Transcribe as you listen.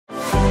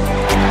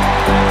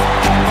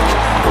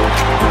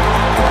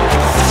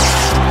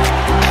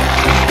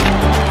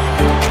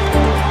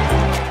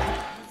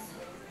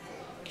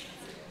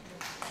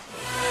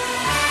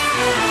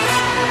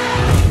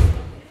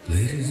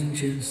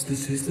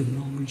is the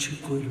moment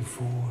you've waited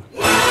for.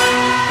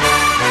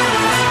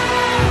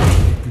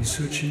 You've been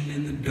searching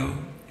in the dark,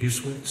 your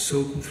sweat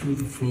soaking through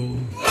the floor.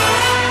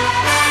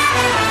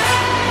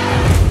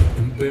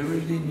 And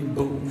buried in your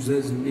bones,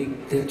 there's an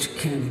ache that you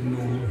can't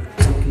ignore.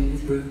 Taking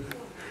your breath,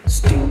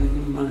 stealing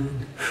your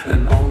mind,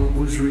 and all that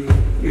was real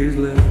is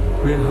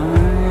left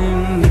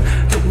behind.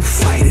 Don't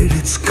fight it,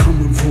 it's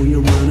coming for you,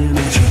 running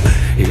at you.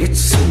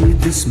 It's only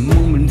this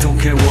moment, don't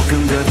care what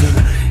comes after.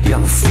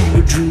 Y'all feel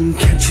a dream,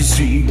 can't you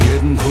see,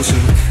 getting closer.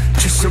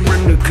 Just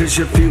surrender, cause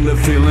you feel the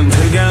feeling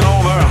taking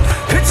over.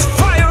 It's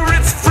fire,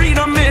 it's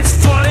freedom, it's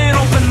flooding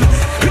open.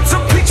 It's a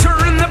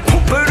picture in the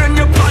pulpit and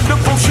your blind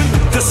devotion.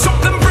 There's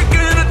something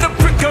breaking at the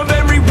brick of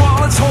every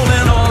wall, it's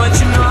holding all that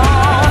you know.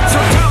 So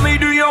tell me,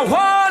 do you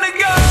want to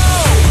go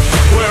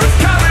where it's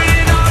covered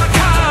in all the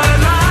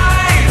colored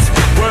lights,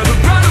 where the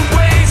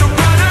runaways are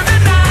running the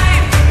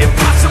night?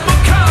 Impossible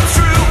comes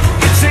true,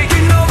 it's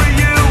taking over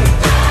you.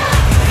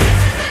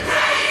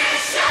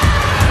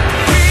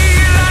 We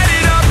light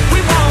it up, we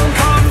won't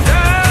come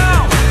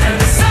down, and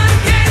the sun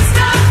can't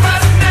stop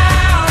us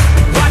now.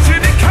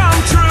 Watching it come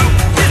true,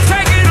 it's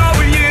taking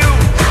over you.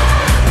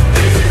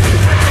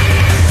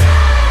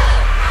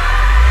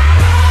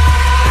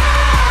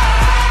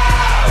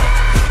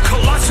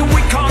 Colossal,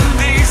 we come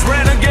these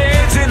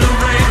renegades in the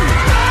ring,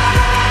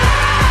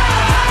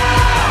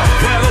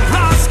 where the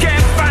lost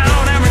get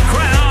found, every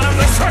crown of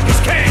the circus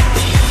king.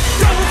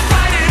 Don't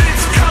fight it,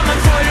 it's coming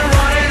for you,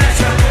 running at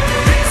you.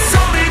 It's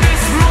only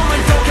this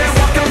moment, don't care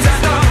what comes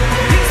after.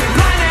 It's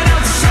blinding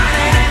out,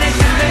 shining,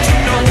 anything that you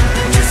know.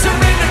 Just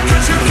surrender,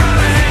 cause you're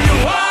coming and you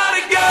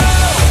wanna go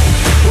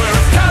where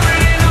it's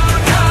covered in all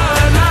the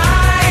colored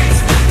lights,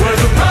 where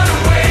the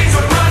runaways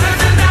are running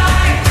the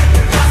night.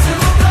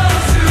 Impossible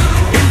comes true,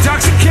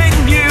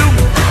 intoxicating you. We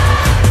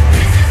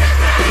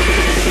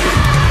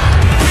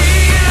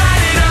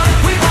light it up,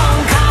 we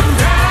won't come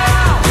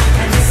down,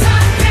 and the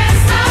sun can't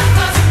stop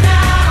us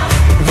now.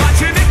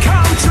 Watching it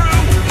come true,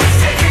 it's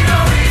taking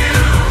over you.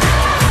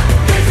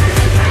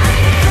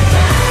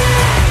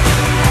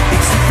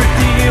 It's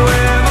everything you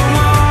ever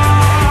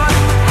want,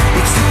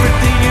 it's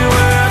everything you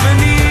ever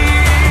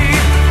need,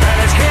 and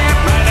it's here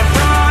right in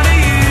front of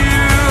you.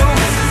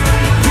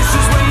 This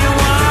is where you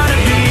wanna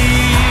be.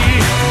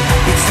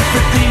 It's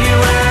everything you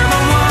ever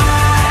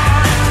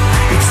want,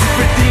 it's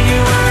everything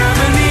you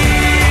ever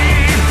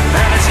need,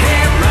 and it's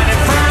here right in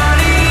front of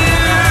you.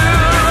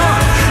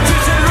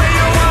 This is where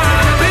you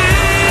wanna be.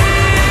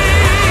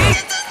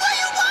 This is where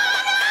you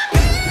wanna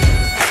be.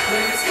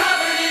 When it's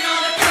covered in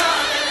all the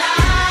colored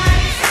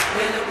lights,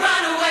 when the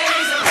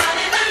runaways are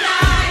running the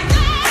night,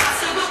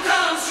 impossible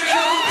comes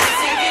true, it's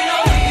taking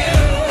over you.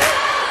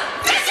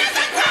 This is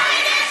the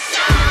greatest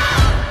show.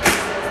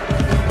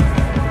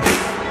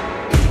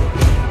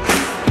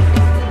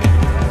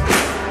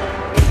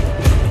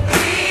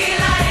 We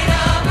light it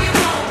up, we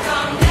won't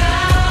come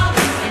down,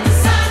 and the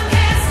sun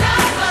can't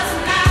stop us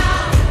now.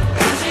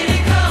 Watching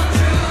it come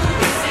true,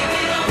 it's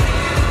taking over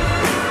you.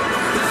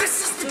 This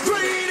is the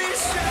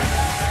greatest show.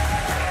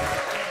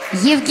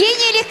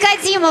 Евгения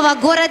Легкодимова,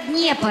 город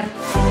Днепр.